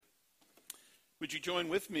Would you join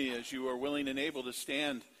with me as you are willing and able to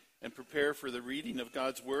stand and prepare for the reading of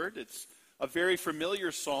God's Word? It's a very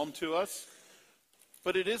familiar psalm to us,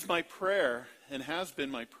 but it is my prayer and has been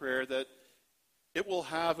my prayer that it will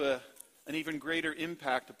have an even greater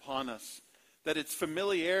impact upon us, that its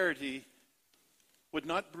familiarity would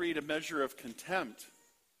not breed a measure of contempt,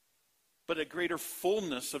 but a greater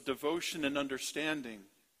fullness of devotion and understanding,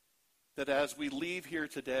 that as we leave here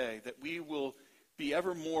today, that we will be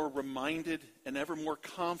ever more reminded and ever more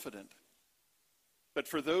confident. But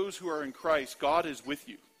for those who are in Christ, God is with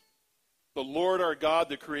you. The Lord our God,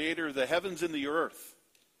 the creator of the heavens and the earth,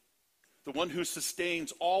 the one who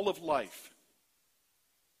sustains all of life,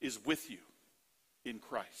 is with you in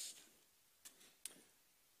Christ.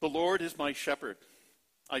 The Lord is my shepherd.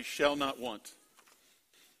 I shall not want.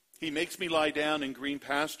 He makes me lie down in green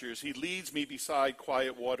pastures. He leads me beside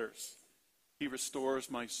quiet waters. He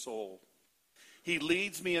restores my soul. He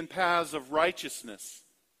leads me in paths of righteousness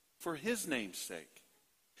for his name's sake.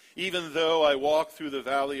 Even though I walk through the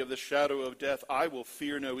valley of the shadow of death, I will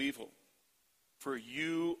fear no evil, for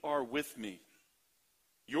you are with me.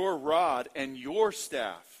 Your rod and your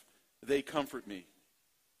staff, they comfort me.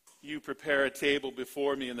 You prepare a table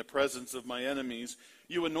before me in the presence of my enemies.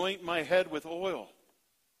 You anoint my head with oil.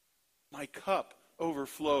 My cup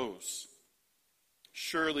overflows.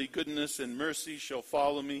 Surely goodness and mercy shall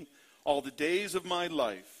follow me all the days of my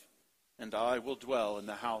life, and I will dwell in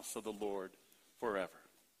the house of the Lord forever.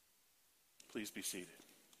 Please be seated.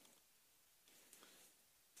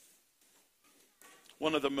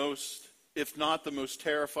 One of the most, if not the most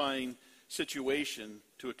terrifying situation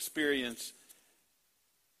to experience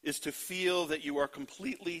is to feel that you are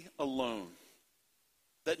completely alone,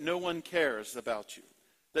 that no one cares about you,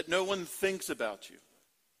 that no one thinks about you,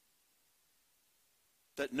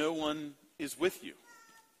 that no one is with you.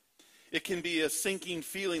 It can be a sinking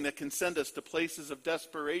feeling that can send us to places of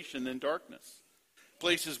desperation and darkness,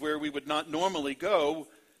 places where we would not normally go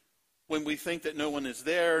when we think that no one is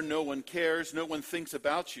there, no one cares, no one thinks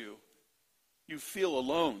about you. You feel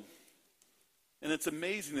alone. And it's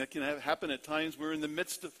amazing that can happen at times we're in the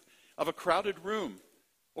midst of a crowded room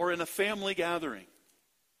or in a family gathering,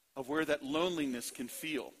 of where that loneliness can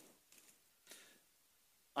feel.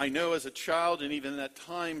 I know as a child and even at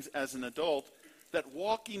times as an adult that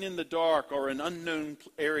walking in the dark or in unknown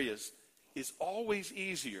areas is always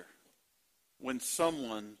easier when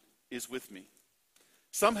someone is with me.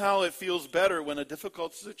 Somehow it feels better when in a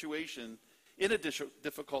difficult situation,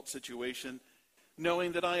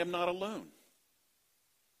 knowing that I am not alone.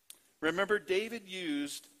 Remember, David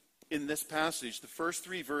used in this passage the first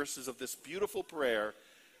 3 verses of this beautiful prayer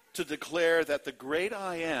to declare that the great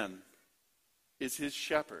I am is his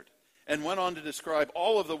shepherd, and went on to describe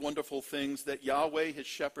all of the wonderful things that Yahweh, his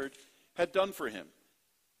shepherd, had done for him.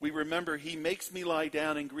 We remember, he makes me lie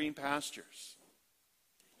down in green pastures.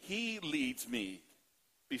 He leads me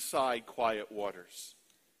beside quiet waters.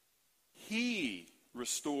 He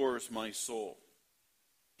restores my soul.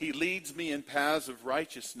 He leads me in paths of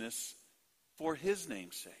righteousness for his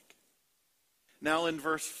name's sake. Now in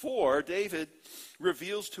verse 4, David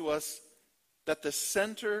reveals to us that the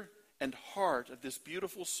center and heart of this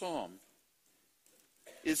beautiful psalm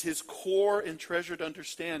is his core and treasured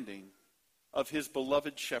understanding of his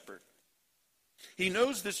beloved shepherd. He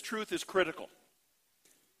knows this truth is critical.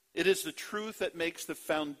 It is the truth that makes the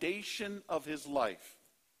foundation of his life.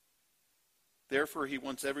 Therefore, he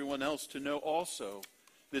wants everyone else to know also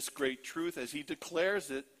this great truth as he declares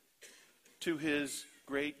it to his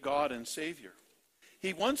great God and Savior.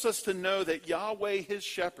 He wants us to know that Yahweh, his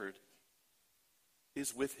shepherd,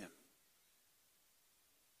 is with him.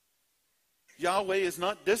 Yahweh is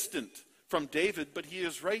not distant from David, but he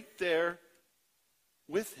is right there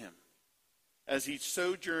with him as he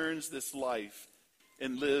sojourns this life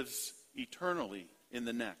and lives eternally in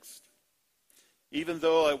the next. Even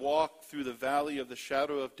though I walk through the valley of the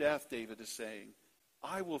shadow of death, David is saying,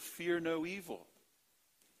 I will fear no evil,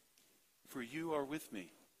 for you are with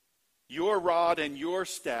me. Your rod and your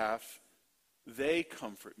staff, they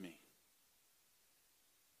comfort me.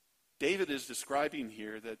 David is describing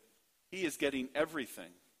here that he is getting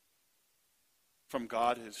everything from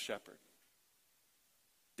God, his shepherd.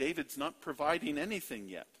 David's not providing anything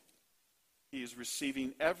yet. He is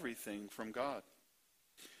receiving everything from God.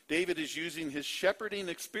 David is using his shepherding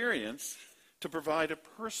experience to provide a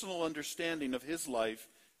personal understanding of his life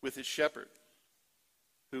with his shepherd,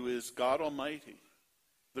 who is God Almighty,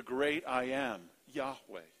 the great I am,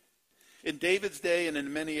 Yahweh. In David's day and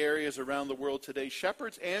in many areas around the world today,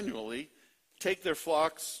 shepherds annually take their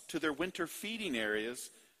flocks to their winter feeding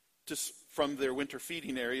areas, from their winter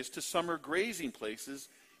feeding areas to summer grazing places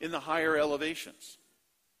in the higher elevations.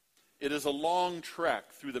 It is a long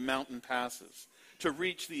trek through the mountain passes to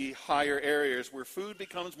reach the higher areas where food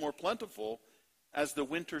becomes more plentiful as the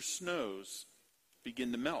winter snows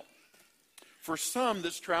begin to melt. For some,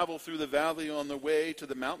 this travel through the valley on the way to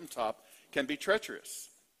the mountaintop can be treacherous,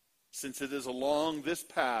 since it is along this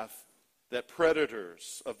path that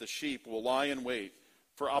predators of the sheep will lie in wait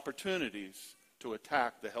for opportunities to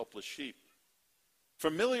attack the helpless sheep.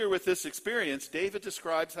 Familiar with this experience, David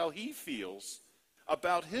describes how he feels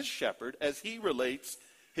about his shepherd as he relates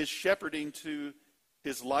his shepherding to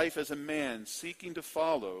his life as a man seeking to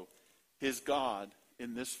follow his God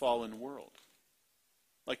in this fallen world.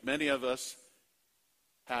 Like many of us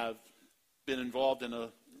have been involved in a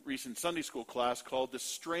recent Sunday school class called The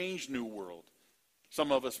Strange New World.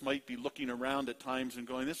 Some of us might be looking around at times and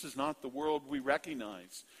going, this is not the world we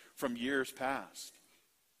recognize from years past.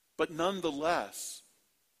 But nonetheless,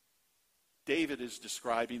 David is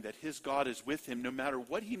describing that his God is with him no matter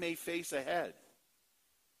what he may face ahead.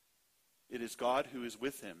 It is God who is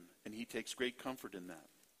with him, and he takes great comfort in that.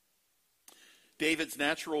 David's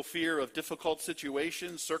natural fear of difficult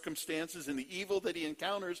situations, circumstances, and the evil that he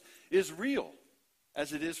encounters is real,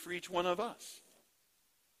 as it is for each one of us.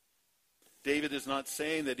 David is not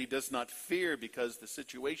saying that he does not fear because the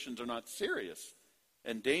situations are not serious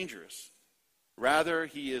and dangerous. Rather,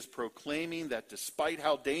 he is proclaiming that despite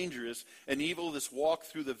how dangerous and evil this walk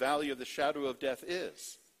through the valley of the shadow of death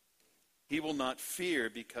is, he will not fear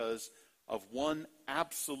because of one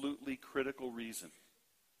absolutely critical reason.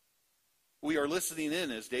 We are listening in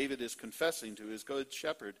as David is confessing to his good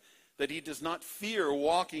shepherd that he does not fear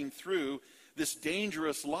walking through this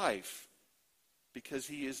dangerous life because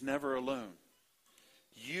he is never alone.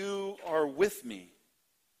 You are with me,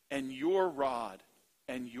 and your rod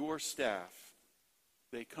and your staff,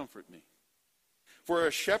 they comfort me. For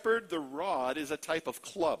a shepherd, the rod is a type of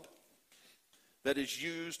club that is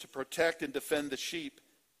used to protect and defend the sheep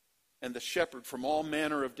and the shepherd from all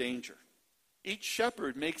manner of danger. Each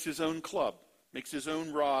shepherd makes his own club, makes his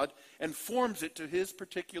own rod, and forms it to his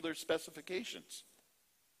particular specifications.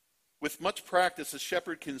 With much practice, a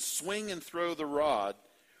shepherd can swing and throw the rod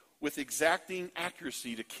with exacting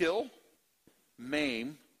accuracy to kill,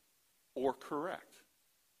 maim, or correct.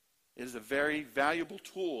 It is a very valuable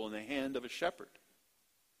tool in the hand of a shepherd.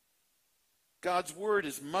 God's word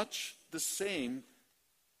is much the same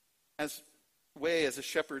way as a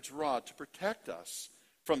shepherd's rod to protect us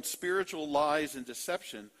from spiritual lies and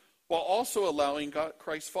deception, while also allowing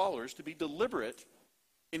Christ's followers to be deliberate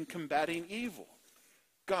in combating evil.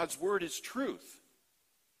 God's word is truth.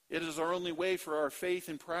 It is our only way for our faith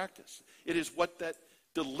and practice. It is what that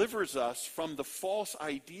delivers us from the false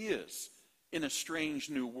ideas in a strange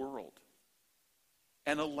new world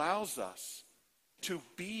and allows us to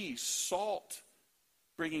be salt,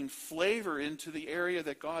 bringing flavor into the area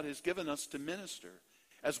that God has given us to minister,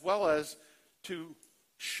 as well as to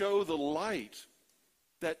show the light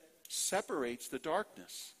that separates the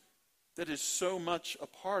darkness that is so much a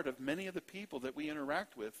part of many of the people that we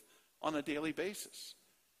interact with on a daily basis.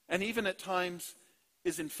 And even at times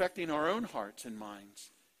is infecting our own hearts and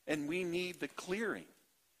minds. And we need the clearing.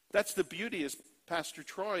 That's the beauty, as Pastor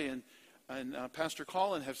Troy and Pastor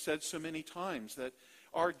Colin have said so many times, that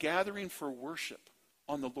our gathering for worship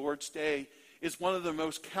on the Lord's Day is one of the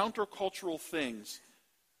most countercultural things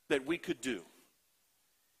that we could do.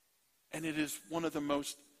 And it is one of the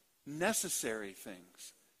most necessary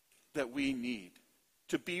things that we need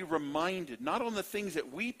to be reminded, not on the things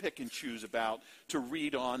that we pick and choose about to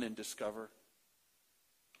read on and discover,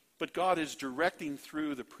 but God is directing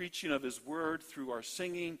through the preaching of his word, through our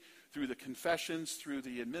singing, through the confessions, through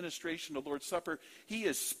the administration of Lord's Supper. He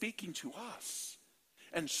is speaking to us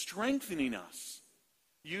and strengthening us,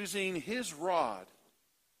 using his rod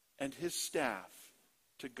and his staff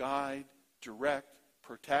to guide, direct,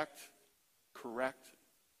 protect, correct,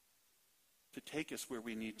 to take us where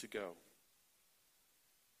we need to go.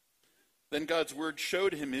 Then God's word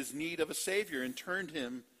showed him his need of a Savior and turned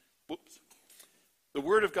him. The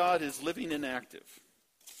word of God is living and active.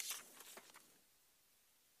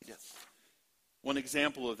 Yes. One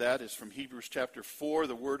example of that is from Hebrews chapter 4.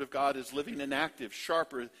 The word of God is living and active,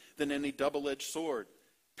 sharper than any double-edged sword,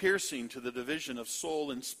 piercing to the division of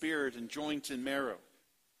soul and spirit and joints and marrow,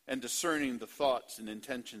 and discerning the thoughts and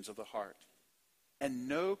intentions of the heart. And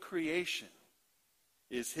no creation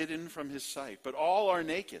is hidden from his sight, but all are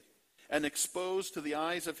naked and exposed to the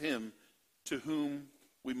eyes of him to whom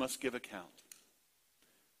we must give account.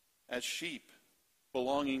 As sheep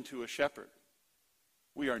belonging to a shepherd,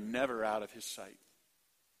 we are never out of his sight.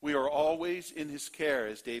 We are always in his care,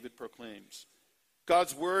 as David proclaims.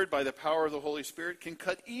 God's word, by the power of the Holy Spirit, can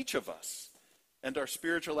cut each of us and our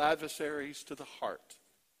spiritual adversaries to the heart.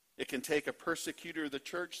 It can take a persecutor of the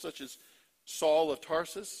church, such as Saul of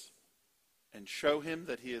Tarsus, and show him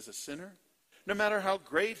that he is a sinner, no matter how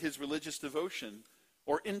great his religious devotion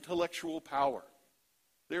or intellectual power.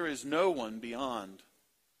 There is no one beyond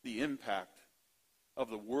the impact of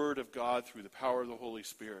the Word of God through the power of the Holy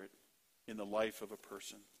Spirit in the life of a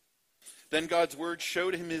person. Then God's Word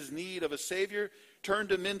showed him his need of a Savior,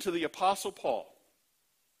 turned him into the Apostle Paul.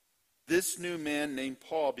 This new man named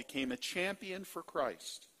Paul became a champion for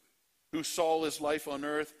Christ, who saw his life on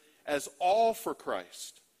earth as all for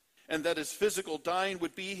Christ, and that his physical dying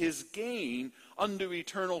would be his gain unto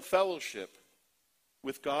eternal fellowship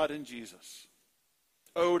with God and Jesus.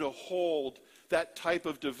 Oh, to hold that type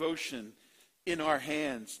of devotion in our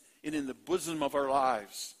hands and in the bosom of our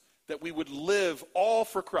lives, that we would live all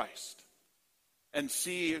for Christ and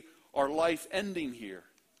see our life ending here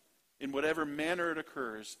in whatever manner it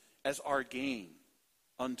occurs as our gain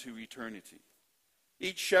unto eternity.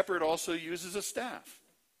 Each shepherd also uses a staff,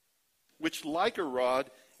 which, like a rod,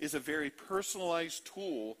 is a very personalized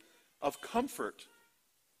tool of comfort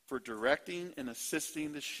for directing and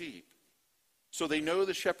assisting the sheep, so they know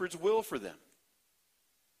the shepherd's will for them.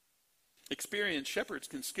 Experienced shepherds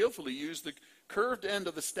can skillfully use the curved end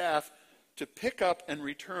of the staff to pick up and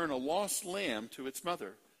return a lost lamb to its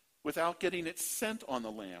mother without getting its scent on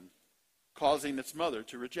the lamb, causing its mother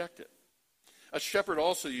to reject it. A shepherd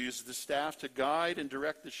also uses the staff to guide and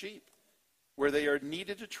direct the sheep where they are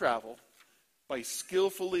needed to travel by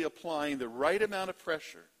skillfully applying the right amount of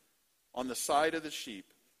pressure on the side of the sheep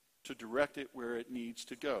to direct it where it needs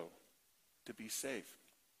to go to be safe.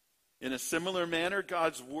 In a similar manner,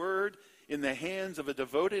 God's word in the hands of a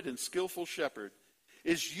devoted and skillful shepherd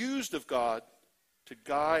is used of God to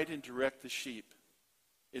guide and direct the sheep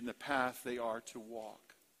in the path they are to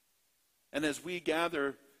walk. And as we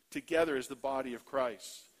gather together as the body of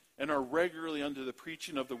Christ and are regularly under the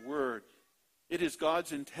preaching of the word, it is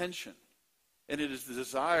God's intention and it is the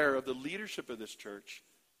desire of the leadership of this church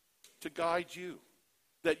to guide you,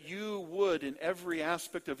 that you would in every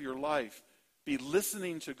aspect of your life be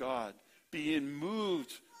listening to God, being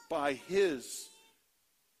moved by his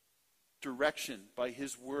direction, by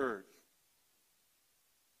his word.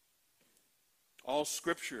 All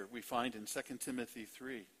scripture, we find in 2 Timothy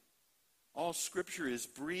 3, all scripture is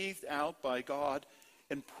breathed out by God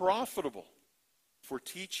and profitable for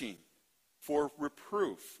teaching, for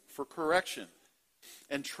reproof, for correction,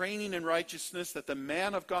 and training in righteousness, that the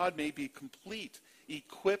man of God may be complete,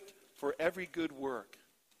 equipped for every good work.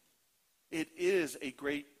 It is a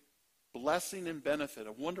great blessing and benefit,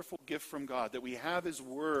 a wonderful gift from God, that we have his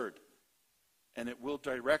word, and it will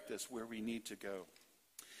direct us where we need to go.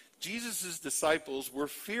 Jesus' disciples were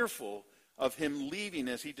fearful of him leaving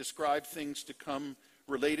as he described things to come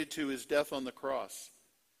related to his death on the cross.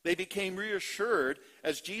 They became reassured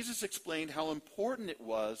as Jesus explained how important it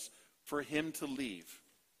was for him to leave,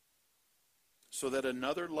 so that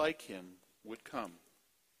another like him would come.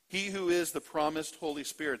 He who is the promised Holy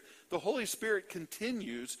Spirit. The Holy Spirit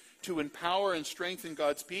continues to empower and strengthen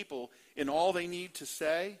God's people in all they need to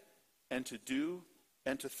say and to do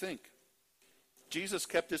and to think. Jesus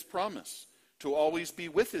kept his promise to always be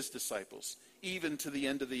with his disciples, even to the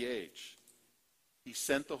end of the age. He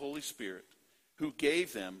sent the Holy Spirit, who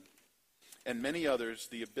gave them and many others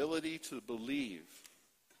the ability to believe,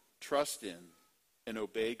 trust in, and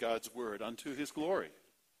obey God's word unto his glory.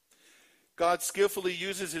 God skillfully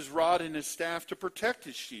uses his rod and his staff to protect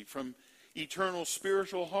his sheep from eternal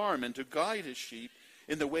spiritual harm and to guide his sheep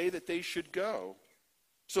in the way that they should go,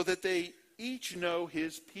 so that they each know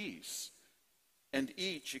his peace and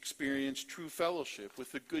each experience true fellowship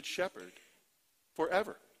with the Good Shepherd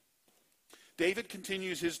forever. David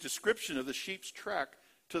continues his description of the sheep's trek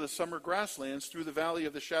to the summer grasslands through the valley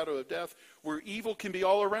of the shadow of death, where evil can be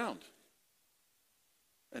all around.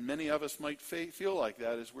 And many of us might feel like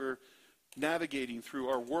that as we're navigating through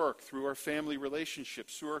our work, through our family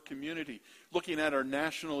relationships, through our community, looking at our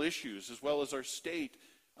national issues as well as our state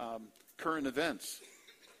current events.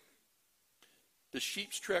 The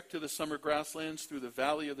sheep's trek to the summer grasslands through the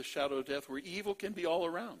valley of the shadow of death, where evil can be all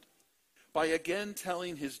around, by again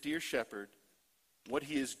telling his dear shepherd what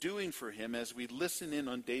he is doing for him as we listen in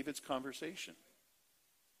on David's conversation.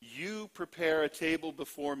 You prepare a table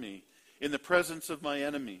before me in the presence of my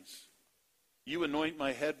enemies. You anoint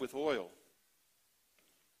my head with oil.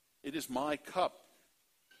 It is my cup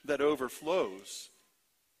that overflows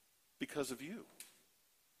because of you.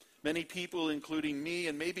 Many people, including me,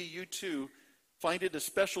 and maybe you too, find it a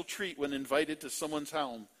special treat when invited to someone's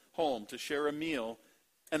home to share a meal,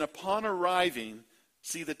 and upon arriving,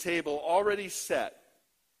 see the table already set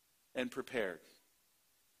and prepared.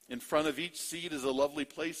 In front of each seat is a lovely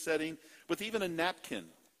place setting with even a napkin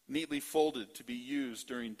neatly folded to be used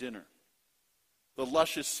during dinner. The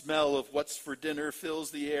luscious smell of what's for dinner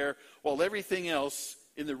fills the air, while everything else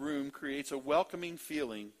in the room creates a welcoming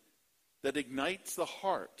feeling that ignites the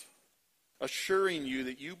heart, assuring you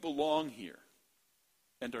that you belong here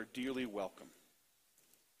and are dearly welcome.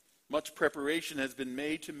 Much preparation has been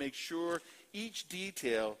made to make sure each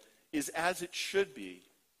detail is as it should be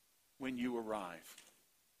when you arrive.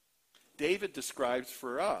 David describes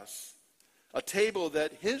for us a table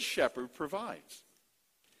that his shepherd provides.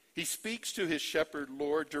 He speaks to his shepherd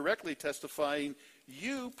Lord, directly testifying,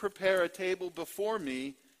 "You prepare a table before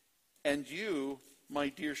me, and you, my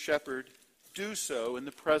dear shepherd, do so in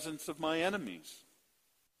the presence of my enemies."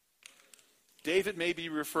 David may be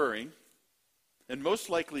referring, and most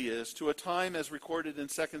likely is, to a time as recorded in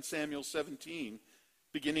 2 Samuel 17,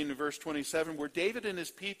 beginning in verse 27, where David and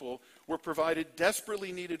his people were provided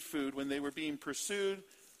desperately needed food when they were being pursued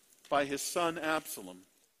by his son Absalom,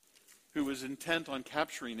 who was intent on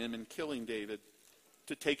capturing him and killing David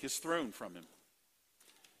to take his throne from him.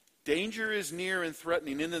 Danger is near and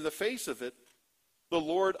threatening, and in the face of it, the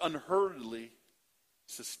Lord unhurriedly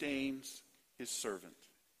sustains his servant.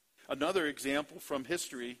 Another example from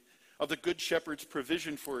history of the Good Shepherd's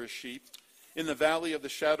provision for his sheep in the valley of the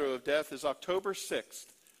shadow of death is October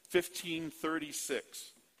 6th,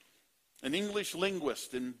 1536. An English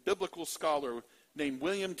linguist and biblical scholar named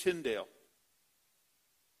William Tyndale,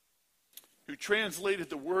 who translated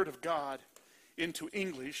the Word of God into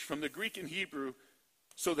English from the Greek and Hebrew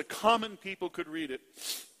so the common people could read it,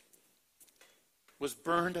 was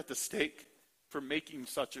burned at the stake for making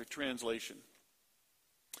such a translation.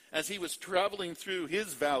 As he was traveling through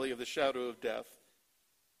his valley of the shadow of death,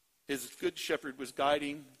 his good shepherd was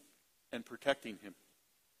guiding and protecting him.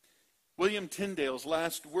 William Tyndale's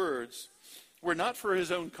last words were not for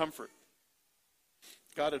his own comfort.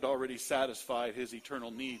 God had already satisfied his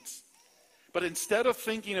eternal needs. But instead of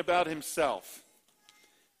thinking about himself,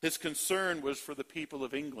 his concern was for the people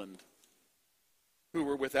of England, who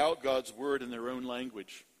were without God's word in their own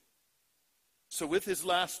language. So with his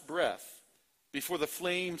last breath, before the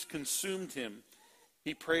flames consumed him,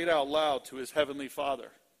 he prayed out loud to his heavenly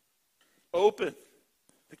Father, "Open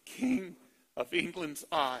the King of England's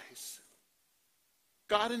eyes."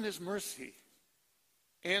 God in his mercy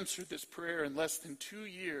answered this prayer in less than 2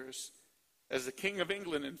 years, as the King of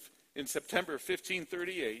England in September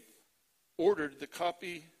 1538 ordered a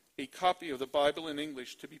copy of the Bible in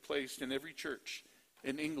English to be placed in every church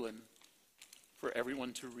in England for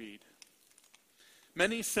everyone to read.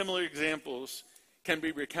 Many similar examples can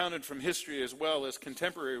be recounted from history as well as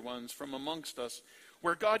contemporary ones from amongst us,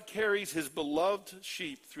 where God carries his beloved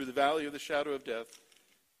sheep through the valley of the shadow of death,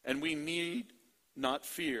 and we need not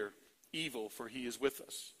fear evil, for he is with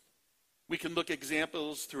us. We can look at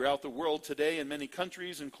examples throughout the world today in many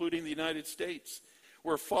countries, including the United States,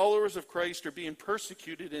 where followers of Christ are being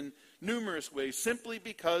persecuted in numerous ways simply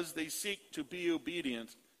because they seek to be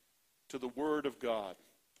obedient to the Word of God.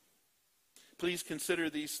 Please consider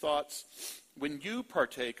these thoughts when you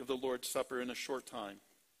partake of the Lord's Supper in a short time.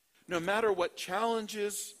 No matter what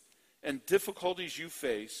challenges and difficulties you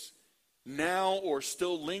face, now or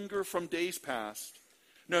still linger from days past,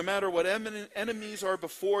 no matter what enemies are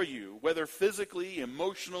before you, whether physically,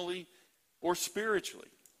 emotionally, or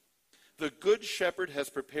spiritually, the Good Shepherd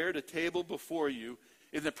has prepared a table before you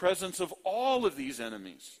in the presence of all of these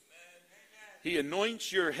enemies. He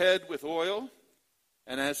anoints your head with oil,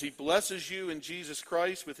 and as he blesses you in Jesus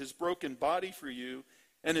Christ with his broken body for you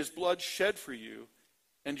and his blood shed for you,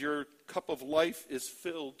 and your cup of life is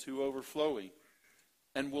filled to overflowing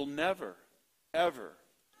and will never, ever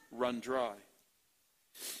run dry.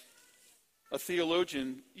 A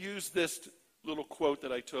theologian used this little quote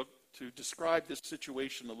that I took to describe this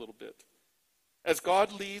situation a little bit. As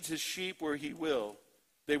God leads his sheep where he will,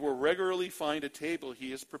 they will regularly find a table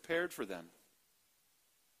he has prepared for them.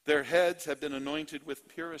 Their heads have been anointed with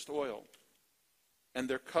purest oil, and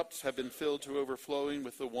their cups have been filled to overflowing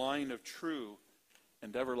with the wine of true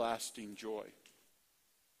and everlasting joy.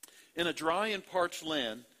 In a dry and parched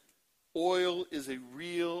land, oil is a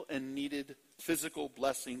real and needed physical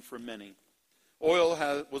blessing for many. Oil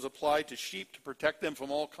was applied to sheep to protect them from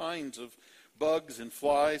all kinds of bugs and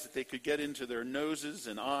flies that they could get into their noses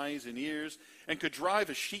and eyes and ears, and could drive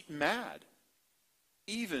a sheep mad,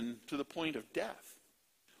 even to the point of death.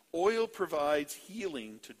 Oil provides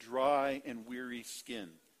healing to dry and weary skin,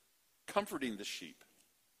 comforting the sheep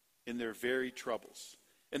in their very troubles.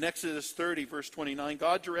 In Exodus 30, verse 29,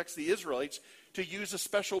 God directs the Israelites to use a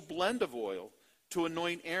special blend of oil to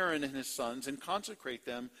anoint Aaron and his sons and consecrate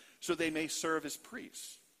them so they may serve as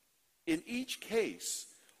priests. In each case,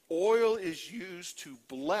 oil is used to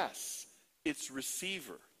bless its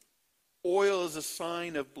receiver. Oil is a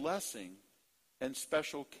sign of blessing and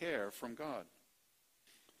special care from God.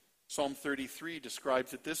 Psalm 33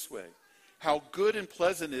 describes it this way: how good and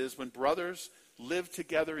pleasant it is when brothers live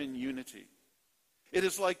together in unity. It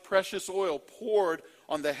is like precious oil poured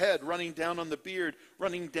on the head, running down on the beard,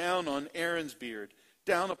 running down on Aaron's beard,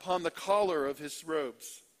 down upon the collar of his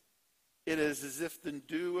robes. It is as if the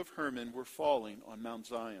dew of Hermon were falling on Mount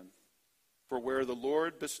Zion. For where the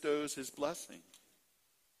Lord bestows his blessing,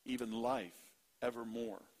 even life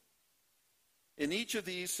evermore. In each of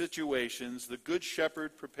these situations, the good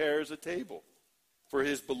shepherd prepares a table for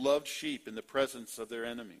his beloved sheep in the presence of their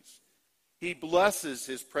enemies. He blesses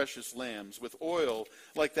his precious lambs with oil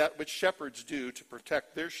like that which shepherds do to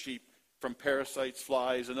protect their sheep from parasites,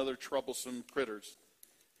 flies, and other troublesome critters.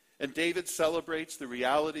 And David celebrates the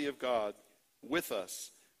reality of God with us,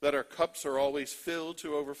 that our cups are always filled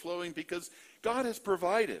to overflowing because God has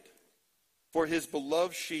provided for his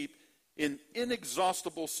beloved sheep in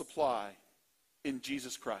inexhaustible supply in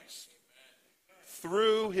Jesus Christ.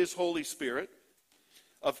 Through his Holy Spirit,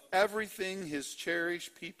 of everything his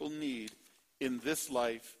cherished people need in this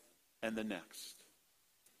life and the next.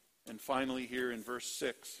 And finally, here in verse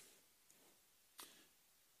 6,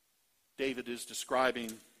 David is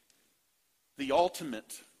describing the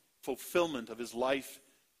ultimate fulfillment of his life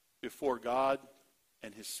before God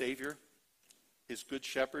and his Savior, his good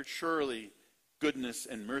shepherd. Surely goodness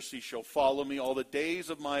and mercy shall follow me all the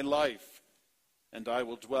days of my life, and I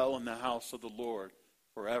will dwell in the house of the Lord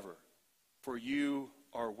forever. For you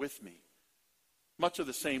are with me. Much of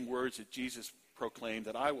the same words that Jesus proclaimed,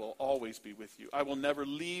 that I will always be with you. I will never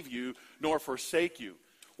leave you nor forsake you.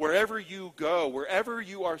 Wherever you go, wherever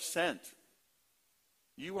you are sent,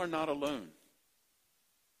 you are not alone,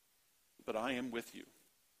 but I am with you.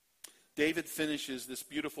 David finishes this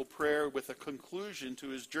beautiful prayer with a conclusion to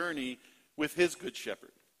his journey with his good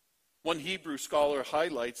shepherd. One Hebrew scholar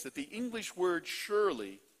highlights that the English word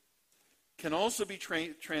surely can also be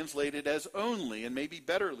translated as only, and maybe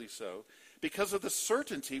betterly so, because of the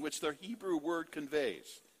certainty which the Hebrew word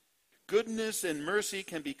conveys. Goodness and mercy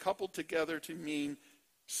can be coupled together to mean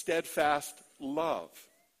steadfast love.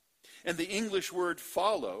 And the English word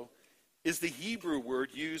follow is the Hebrew word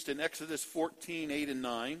used in Exodus 14:8 and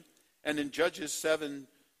 9, and in Judges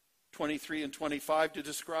 7:23 and 25 to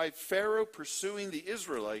describe Pharaoh pursuing the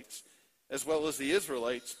Israelites, as well as the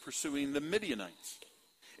Israelites pursuing the Midianites.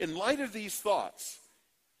 In light of these thoughts,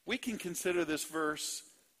 we can consider this verse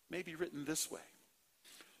maybe written this way: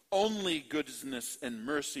 only goodness and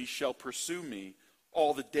mercy shall pursue me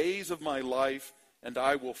all the days of my life, and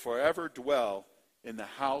I will forever dwell in the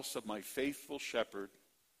house of my faithful shepherd,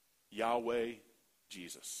 Yahweh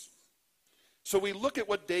Jesus. So we look at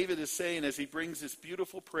what David is saying as he brings this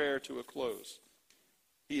beautiful prayer to a close.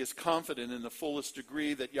 He is confident in the fullest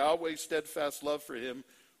degree that Yahweh's steadfast love for him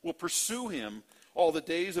will pursue him all the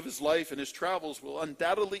days of his life, and his travels will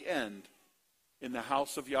undoubtedly end in the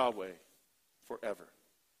house of Yahweh forever.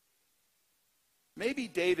 Maybe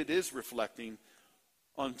David is reflecting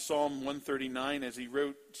on Psalm 139 as he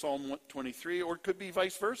wrote Psalm 123, or it could be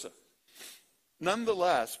vice versa.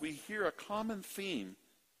 Nonetheless, we hear a common theme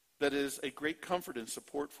that is a great comfort and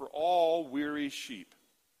support for all weary sheep.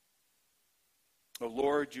 O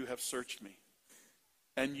Lord, you have searched me,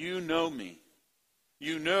 and you know me.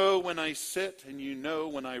 You know when I sit, and you know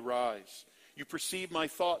when I rise. You perceive my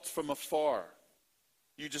thoughts from afar.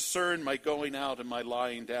 You discern my going out and my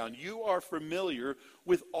lying down. You are familiar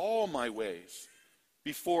with all my ways.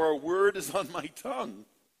 Before a word is on my tongue,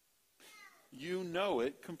 you know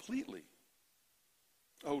it completely.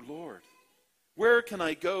 O Lord, where can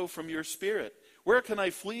I go from your spirit? Where can I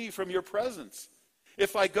flee from your presence?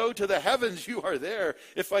 If I go to the heavens, you are there.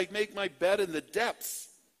 If I make my bed in the depths,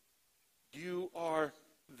 you are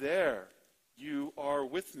there. You are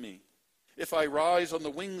with me. If I rise on the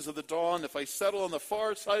wings of the dawn, if I settle on the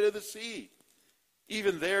far side of the sea,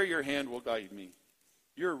 even there your hand will guide me.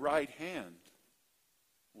 Your right hand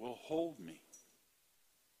will hold me.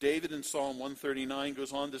 David in Psalm 139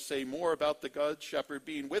 goes on to say more about the good shepherd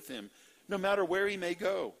being with him, no matter where he may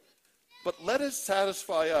go. But let it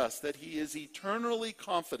satisfy us that he is eternally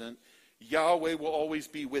confident Yahweh will always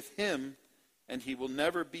be with him, and he will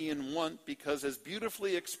never be in want, because as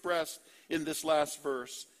beautifully expressed in this last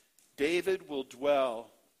verse, David will dwell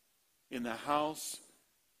in the house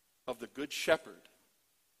of the good shepherd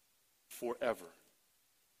forever.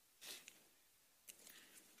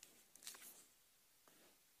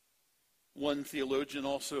 One theologian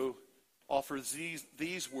also offers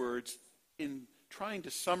these words in trying to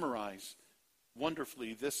summarize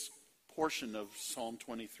wonderfully this portion of Psalm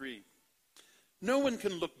 23. No one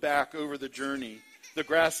can look back over the journey. The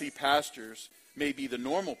grassy pastures may be the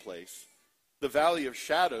normal place, the valley of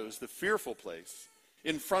shadows, the fearful place,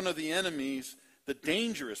 in front of the enemies, the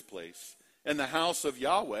dangerous place, and the house of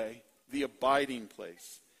Yahweh, the abiding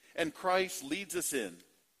place. And Christ leads us in,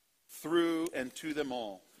 through and to them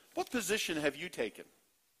all. What position have you taken?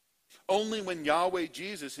 Only when Yahweh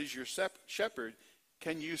Jesus is your shepherd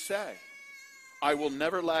can you say, I will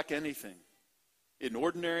never lack anything. In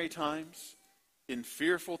ordinary times, in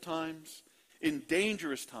fearful times, in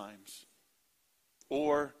dangerous times,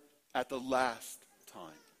 or at the last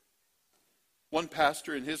time. One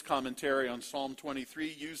pastor in his commentary on Psalm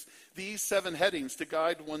 23 used these 7 headings to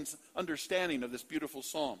guide one's understanding of this beautiful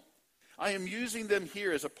psalm. I am using them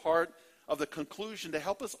here as a part of the conclusion to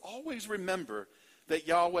help us always remember that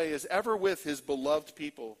Yahweh is ever with his beloved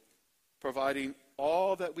people, providing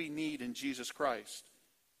all that we need in Jesus Christ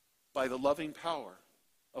by the loving power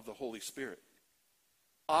of the Holy Spirit.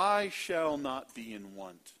 I shall not be in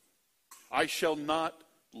want. I shall not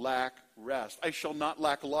lack rest. I shall not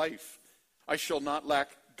lack life. I shall not lack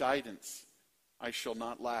guidance. I shall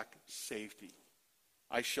not lack safety.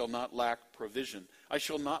 I shall not lack provision. I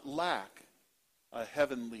shall not lack a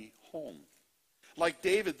heavenly home. Like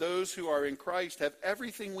David, those who are in Christ have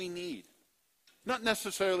everything we need, not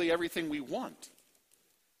necessarily everything we want.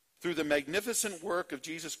 Through the magnificent work of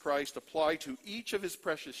Jesus Christ applied to each of his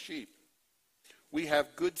precious sheep, we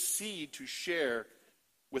have good seed to share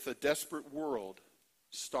with a desperate world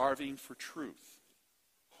starving for truth,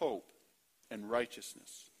 hope, and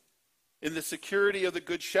righteousness. In the security of the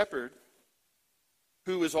Good Shepherd,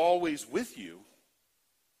 who is always with you,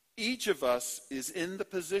 each of us is in the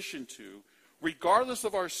position to, regardless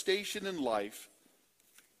of our station in life,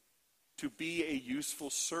 to be a useful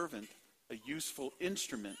servant, a useful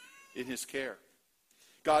instrument in his care.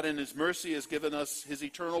 God in his mercy has given us his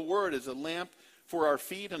eternal word as a lamp for our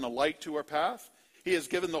feet and a light to our path. He has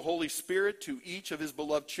given the Holy Spirit to each of his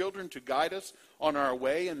beloved children to guide us on our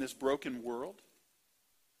way in this broken world.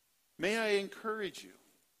 May I encourage you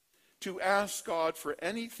to ask God for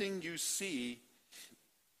anything you see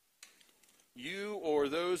you or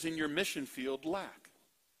those in your mission field lack.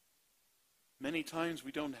 Many times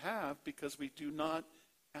we don't have because we do not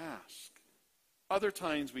ask. Other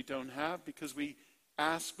times we don't have because we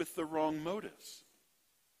ask with the wrong motives.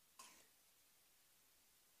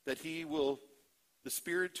 That he will, the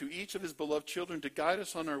Spirit to each of his beloved children to guide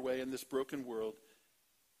us on our way in this broken world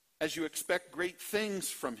as you expect great things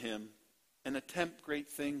from him and attempt great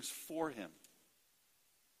things for him.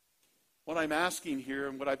 What I'm asking here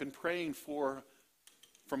and what I've been praying for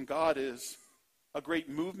from God is a great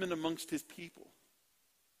movement amongst his people.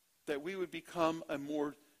 That we would become a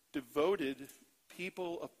more devoted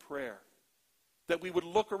people of prayer. That we would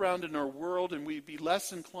look around in our world and we'd be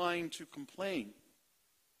less inclined to complain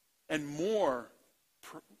and more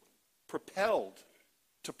propelled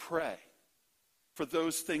to pray for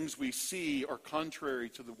those things we see are contrary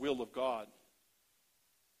to the will of God.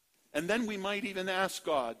 And then we might even ask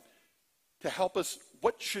God to help us.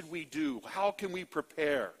 What should we do? How can we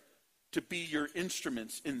prepare to be your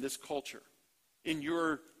instruments in this culture, in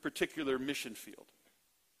your particular mission field?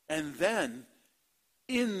 And then,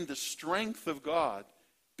 in the strength of God,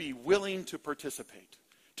 be willing to participate,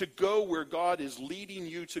 to go where God is leading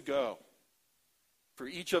you to go. For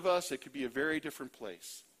each of us, it could be a very different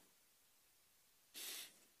place.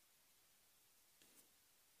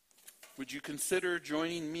 Would you consider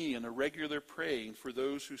joining me in a regular praying for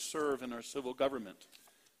those who serve in our civil government?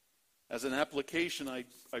 As an application, I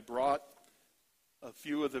brought a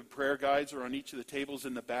few of the prayer guides are on each of the tables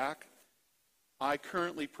in the back. I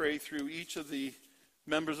currently pray through each of the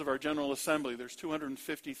members of our General Assembly. There's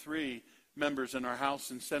 253 members in our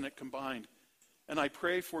House and Senate combined. And I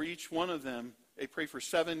pray for each one of them. I pray for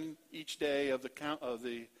 7 each day of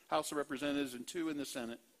the House of Representatives and 2 in the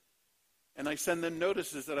Senate. And I send them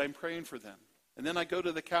notices that I'm praying for them. And then I go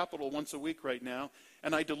to the Capitol once a week right now,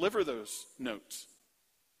 and I deliver those notes.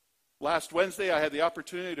 Last Wednesday, I had the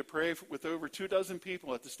opportunity to pray with over 24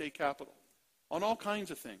 people at the state capitol on all kinds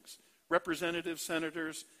of things. Representatives,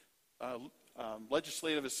 senators,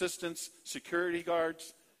 legislative assistants, security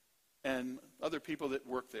guards, and other people that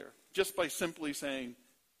work there. Just by simply saying,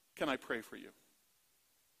 can I pray for you?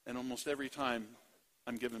 And almost every time,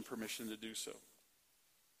 I'm given permission to do so.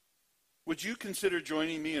 Would you consider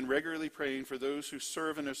joining me in regularly praying for those who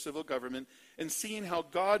serve in our civil government and seeing how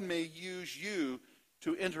God may use you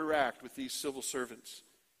to interact with these civil servants?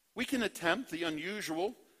 We can attempt the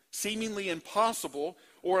unusual, seemingly impossible,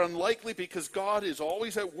 or unlikely because God is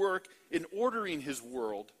always at work in ordering his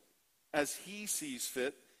world as he sees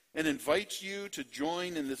fit and invites you to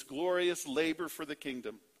join in this glorious labor for the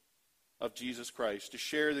kingdom of Jesus Christ, to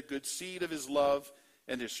share the good seed of his love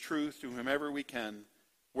and his truth to whomever we can,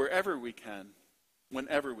 wherever we can,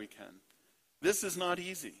 whenever we can. This is not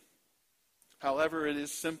easy. However, it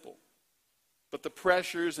is simple. But the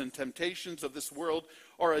pressures and temptations of this world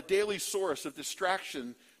are a daily source of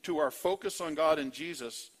distraction to our focus on God and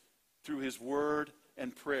Jesus through his word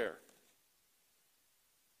and prayer.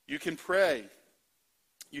 You can pray.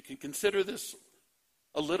 You can consider this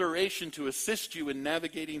alliteration to assist you in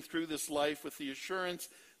navigating through this life with the assurance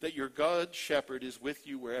that your God shepherd is with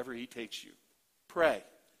you wherever he takes you. Pray.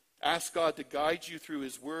 Ask God to guide you through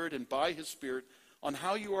his word and by his Spirit on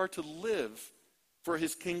how you are to live for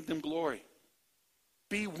his kingdom glory.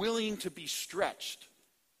 Be willing to be stretched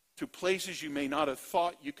to places you may not have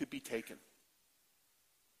thought you could be taken.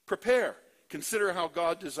 Prepare. Consider how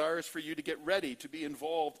God desires for you to get ready to be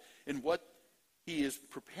involved in what he is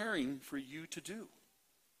preparing for you to do.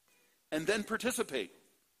 And then participate.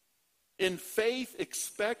 In faith,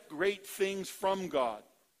 expect great things from God.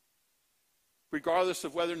 Regardless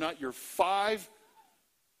of whether or not you're 5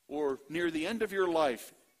 or near the end of your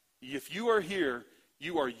life, if you are here,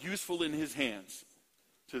 you are useful in his hands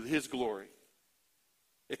to his glory.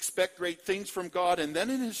 Expect great things from God, and then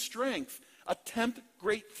in his strength, attempt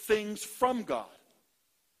great things from God.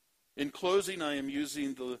 In closing, I am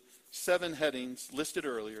using the 7 headings listed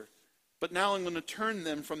earlier, but now I'm going to turn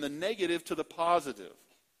them from the negative to the positive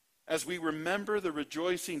as we remember the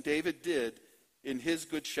rejoicing David did in his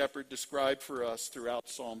good shepherd described for us throughout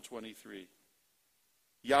Psalm 23.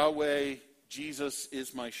 Yahweh, Jesus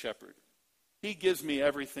is my shepherd. He gives me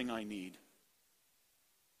everything I need.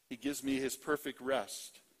 He gives me his perfect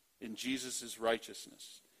rest in Jesus'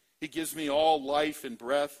 righteousness. He gives me all life and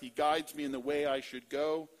breath. He guides me in the way I should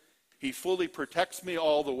go. He fully protects me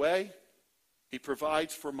all the way. He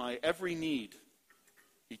provides for my every need.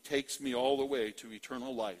 He takes me all the way to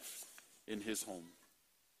eternal life in his home.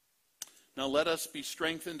 Now let us be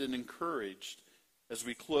strengthened and encouraged as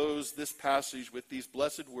we close this passage with these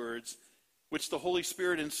blessed words, which the Holy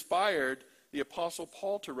Spirit inspired the Apostle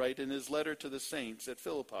Paul to write in his letter to the saints at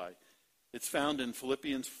Philippi. It's found in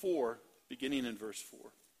Philippians 4, beginning in verse 4.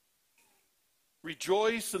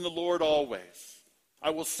 Rejoice in the Lord always. I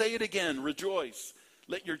will say it again, rejoice.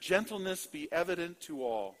 Let your gentleness be evident to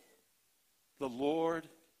all. The Lord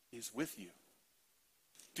is with you.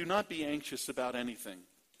 Do not be anxious about anything,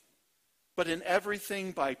 but in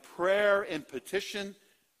everything by prayer and petition,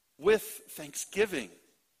 with thanksgiving,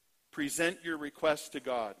 present your requests to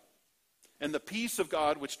God. And the peace of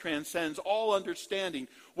God, which transcends all understanding,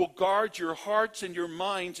 will guard your hearts and your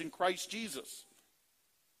minds in Christ Jesus.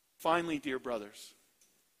 Finally, dear brothers,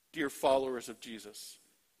 dear followers of Jesus,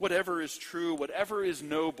 whatever is true, whatever is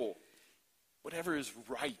noble, whatever is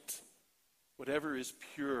right, whatever is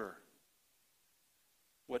pure,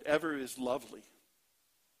 whatever is lovely,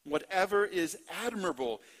 whatever is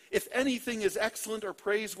admirable, if anything is excellent or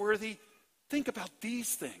praiseworthy, think about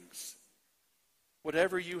these things.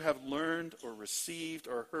 Whatever you have learned or received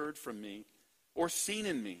or heard from me or seen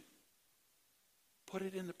in me, put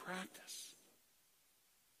it into practice.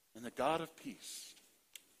 And the God of peace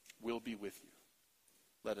will be with you.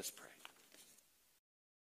 Let us pray.